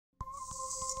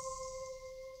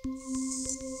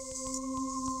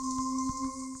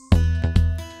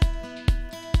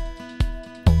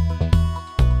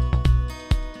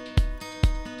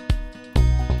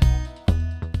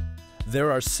There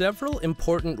are several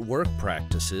important work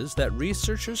practices that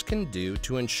researchers can do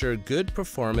to ensure good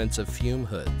performance of fume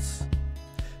hoods.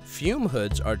 Fume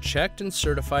hoods are checked and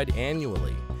certified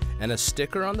annually, and a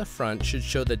sticker on the front should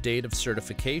show the date of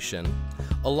certification,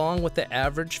 along with the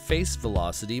average face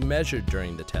velocity measured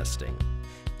during the testing.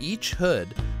 Each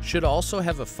hood should also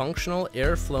have a functional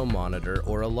airflow monitor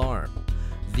or alarm.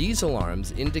 These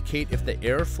alarms indicate if the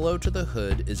airflow to the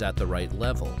hood is at the right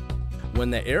level. When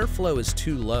the airflow is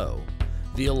too low,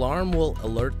 the alarm will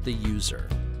alert the user.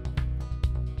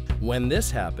 When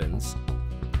this happens,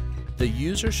 the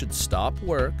user should stop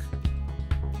work,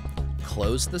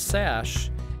 close the sash,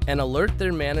 and alert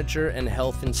their manager and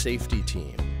health and safety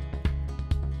team.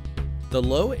 The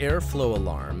low airflow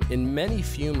alarm in many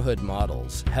fume hood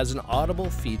models has an audible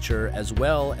feature as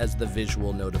well as the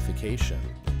visual notification.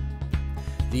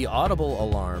 The audible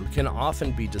alarm can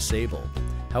often be disabled.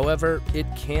 However, it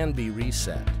can be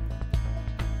reset.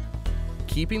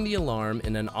 Keeping the alarm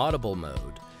in an audible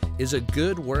mode is a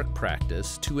good work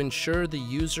practice to ensure the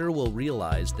user will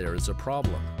realize there is a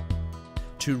problem.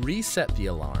 To reset the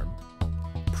alarm,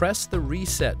 press the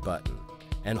reset button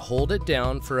and hold it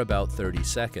down for about 30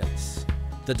 seconds.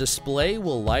 The display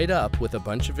will light up with a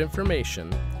bunch of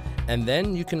information, and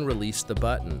then you can release the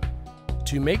button.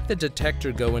 To make the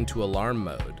detector go into alarm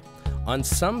mode, on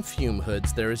some fume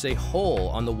hoods there is a hole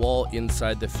on the wall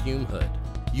inside the fume hood.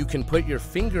 You can put your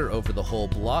finger over the hole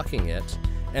blocking it,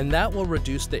 and that will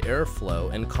reduce the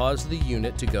airflow and cause the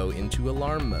unit to go into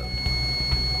alarm mode.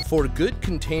 For good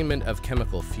containment of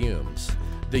chemical fumes,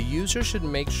 the user should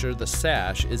make sure the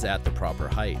sash is at the proper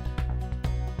height.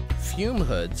 Fume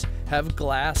hoods have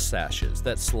glass sashes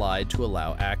that slide to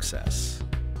allow access.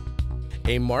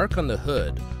 A mark on the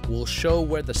hood will show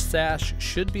where the sash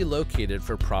should be located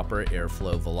for proper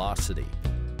airflow velocity.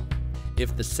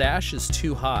 If the sash is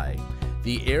too high,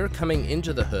 the air coming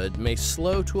into the hood may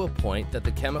slow to a point that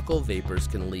the chemical vapors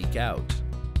can leak out.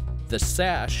 The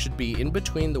sash should be in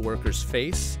between the worker's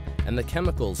face and the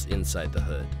chemicals inside the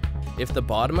hood. If the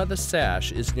bottom of the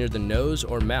sash is near the nose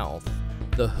or mouth,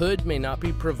 the hood may not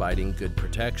be providing good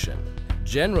protection.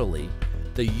 Generally,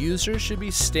 the user should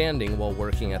be standing while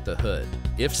working at the hood.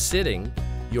 If sitting,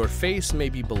 your face may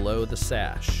be below the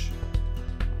sash.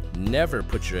 Never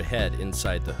put your head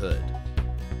inside the hood.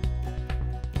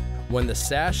 When the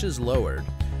sash is lowered,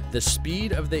 the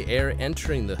speed of the air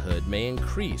entering the hood may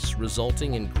increase,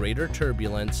 resulting in greater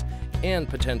turbulence and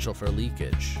potential for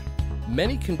leakage.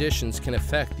 Many conditions can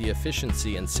affect the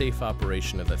efficiency and safe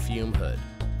operation of a fume hood.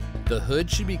 The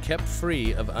hood should be kept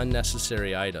free of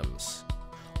unnecessary items.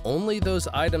 Only those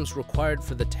items required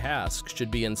for the task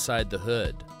should be inside the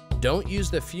hood. Don't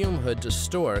use the fume hood to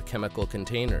store chemical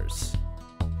containers.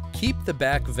 Keep the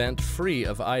back vent free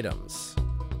of items.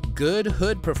 Good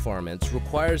hood performance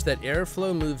requires that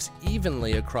airflow moves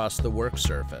evenly across the work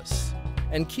surface.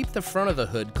 And keep the front of the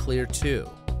hood clear too.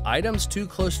 Items too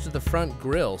close to the front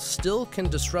grille still can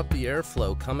disrupt the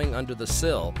airflow coming under the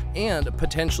sill and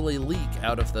potentially leak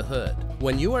out of the hood.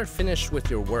 When you are finished with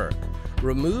your work,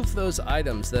 remove those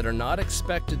items that are not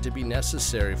expected to be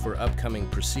necessary for upcoming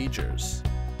procedures.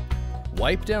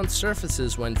 Wipe down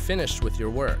surfaces when finished with your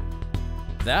work.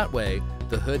 That way,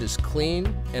 the hood is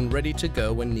clean and ready to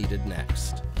go when needed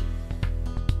next.